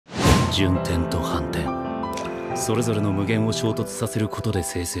順転と反転、それぞれの無限を衝突させることで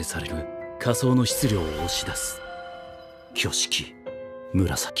生成される仮想の質量を押し出す。挙式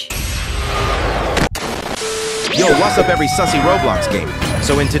紫。 Yo, what's up every sussy Roblox game?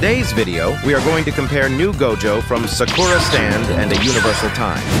 So in today's video, we are going to compare new GOJO from Sakura Stand and A Universal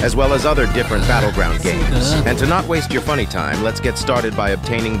Time, as well as other different Battleground games. And to not waste your funny time, let's get started by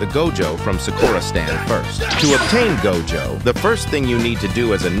obtaining the GOJO from Sakura Stand first. To obtain GOJO, the first thing you need to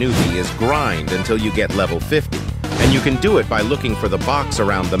do as a newbie is grind until you get level 50. And you can do it by looking for the box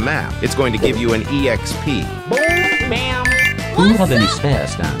around the map. It's going to give you an EXP. Boom, bam. Do you have any spare,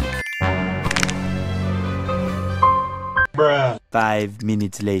 Stan? 5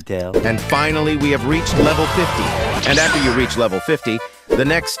 minutes later. And finally, we have reached level 50. And after you reach level 50, the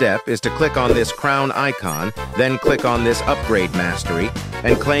next step is to click on this crown icon, then click on this upgrade mastery,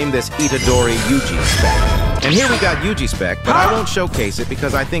 and claim this Itadori Yuji spec. And here we got Yuji spec, but I won't showcase it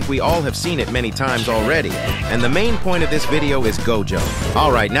because I think we all have seen it many times already. And the main point of this video is GOJO.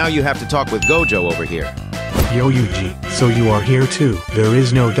 Alright, now you have to talk with GOJO over here. Yo Yuji, so you are here too, there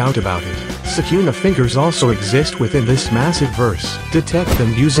is no doubt about it. Sakura fingers also exist within this massive verse. Detect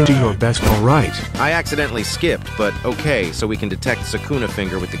them using your best, alright. I accidentally skipped, but okay, so we can detect Sakura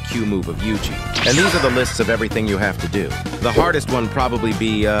finger with the Q move of Yuji. And these are the lists of everything you have to do. The hardest one probably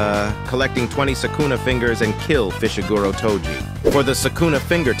be, collecting 20 Sakura fingers and kill Fishiguro Toji. For the Sakura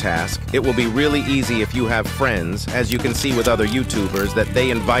finger task, it will be really easy if you have friends, as you can see with other YouTubers, that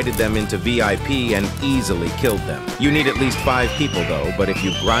they invited them into VIP and easily killed them. You need at least 5 people though, but if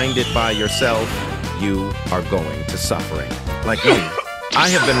you grind it by yourself, you are going to suffering. Like me. I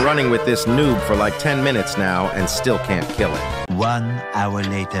have been running with this noob for like 10 minutes now and still can't kill it. 1 hour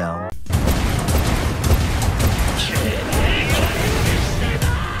later.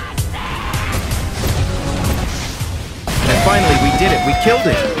 And finally we did it, we killed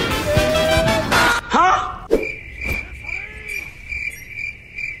it!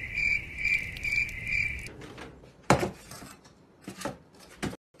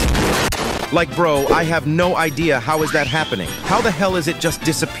 Like, bro, I have no idea how is that happening. How the hell is it just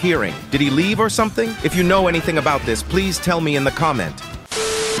disappearing? Did he leave or something? If you know anything about this, please tell me in the comment.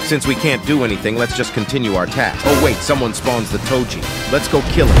 Since we can't do anything, let's just continue our task. Oh wait, someone spawns the Toji. Let's go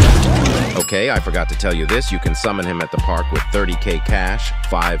kill him. Okay, I forgot to tell you this. You can summon him at the park with 30k cash,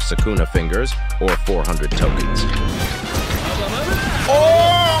 5 Sakura fingers, or 400 tokens.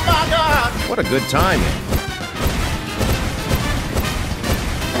 Oh my god! What a good timing.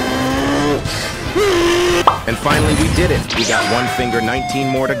 And finally we did it. We got 1 finger, 19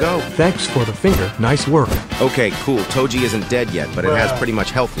 more to go. Thanks for the finger, nice work. Okay, cool. Toji isn't dead yet, but it has pretty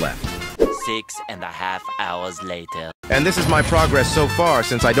much health left. 6.5 hours later. And this is my progress so far.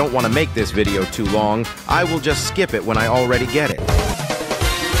 Since I don't want to make this video too long, I will just skip it when I already get it.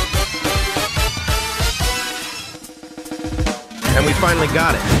 And we finally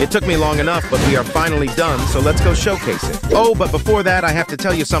got it. It took me long enough, but we are finally done, so let's go showcase it. Oh, but before that, I have to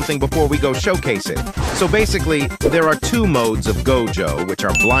tell you something before we go showcase it. So basically, there are 2 modes of GOJO, which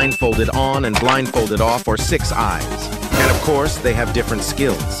are blindfolded on and blindfolded off, or 6 eyes. And of course, they have different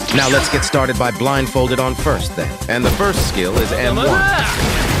skills. Now let's get started by blindfolded on first then. And the first skill is M1.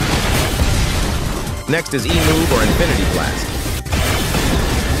 Next is E move or Infinity Blast.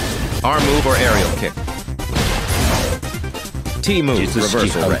 R move or Aerial Kick. T move,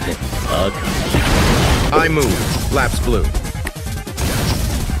 reversal red. I move, lapse blue.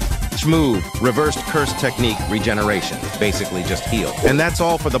 Sh move, reversed curse technique, regeneration. Basically just heal. And that's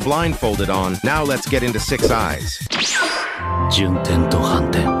all for the blindfolded on. Now let's get into 6 eyes. 順転と反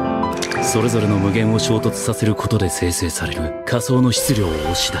転、それぞれの無限を衝突させることで生成される仮想の質量を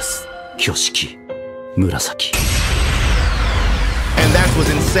押し出す。挙式紫。 And that was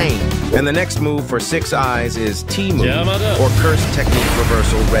insane. And the next move for 6 eyes is T move, or curse technique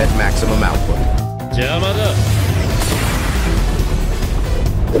reversal red maximum output.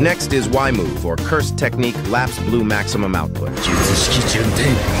 Next is Y move, or curse technique lapse blue maximum output.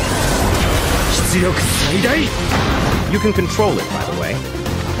 You can control it, by the way.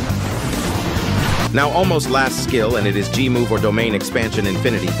 Now almost last skill, and it is G move or domain expansion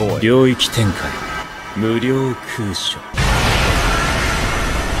infinity void. 領域展開無料空所。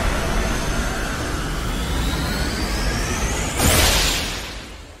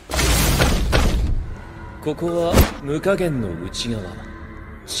 ここは無加減の内側、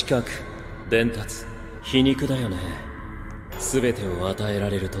視覚、伝達、皮肉だよね。すべてを与えら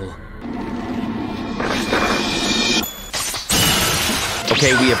れると。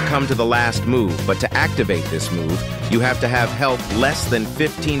Okay, we have come to the last move, but to activate this move, you have to have health less than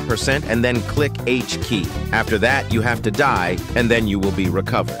 15% and then click H key. After that, you have to die, and then you will be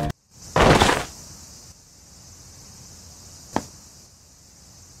recovered.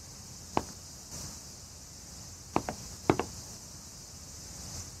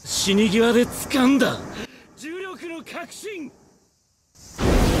 死に際で掴んだ重力の確信。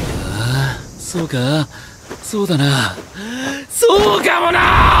ああ、そうか、そうだな、そうかも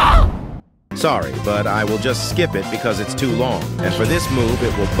な。 Sorry, but I will just skip it because it's too long. And for this move,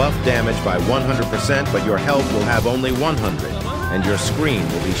 it will buff damage by 100%, but your health will have only 100, and your screen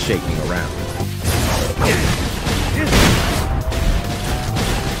will be shaking around.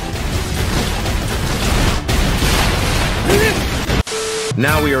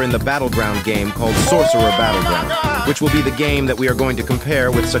 Now we are in the Battleground game called Sorcerer Battleground, which will be the game that we are going to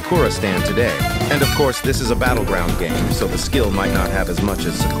compare with Sakura Stand today. And of course, this is a Battleground game, so the skill might not have as much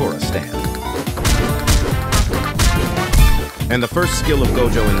as Sakura Stand. And the first skill of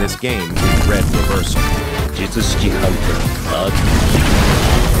GOJO in this game is Red Reversal.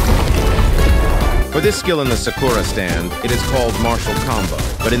 For this skill in the Sakura Stand, it is called Martial Combo,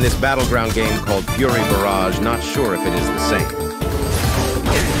 but in this Battleground game called Fury Barrage, not sure if it is the same.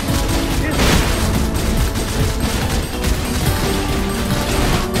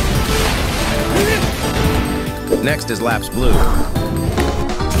 Next is Lapse Blue.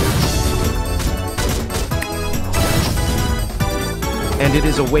 And it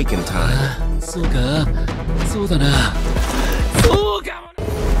is Awaken time.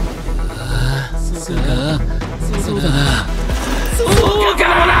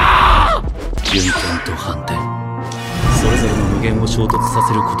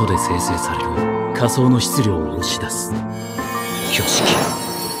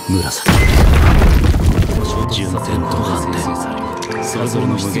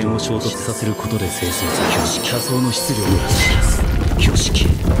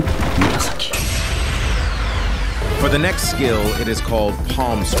 For the next skill, it is called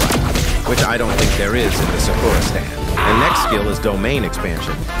Palm Strike, which I don't think there is in the Sakura Stand. And next skill is Domain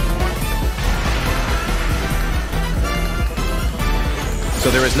Expansion.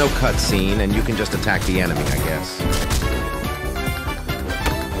 So there is no cutscene, and you can just attack the enemy, I guess.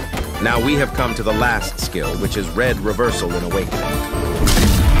 Now we have come to the last skill, which is Red Reversal in Awakening.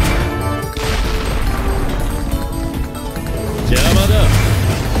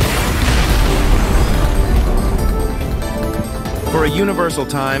 For a universal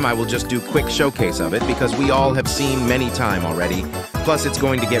time, I will just do quick showcase of it because we all have seen many times already, plus it's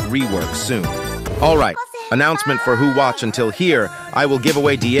going to get reworked soon. Alright, announcement for who watch until here, I will give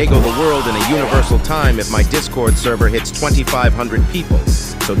away Diego the World in a universal time if my Discord server hits 2,500 people,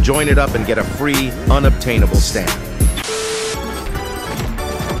 so join it up and get a free, unobtainable stamp.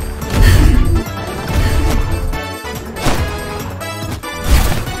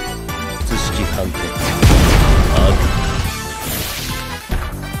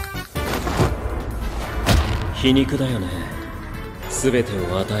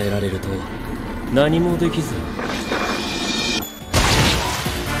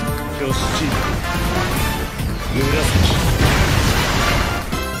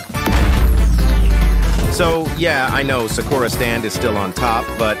 So, yeah, I know Sakura Stand is still on top,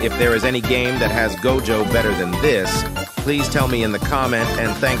 but if there is any game that has GOJO better than this, please tell me in the comment,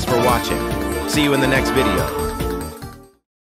 and thanks for watching. See you in the next video.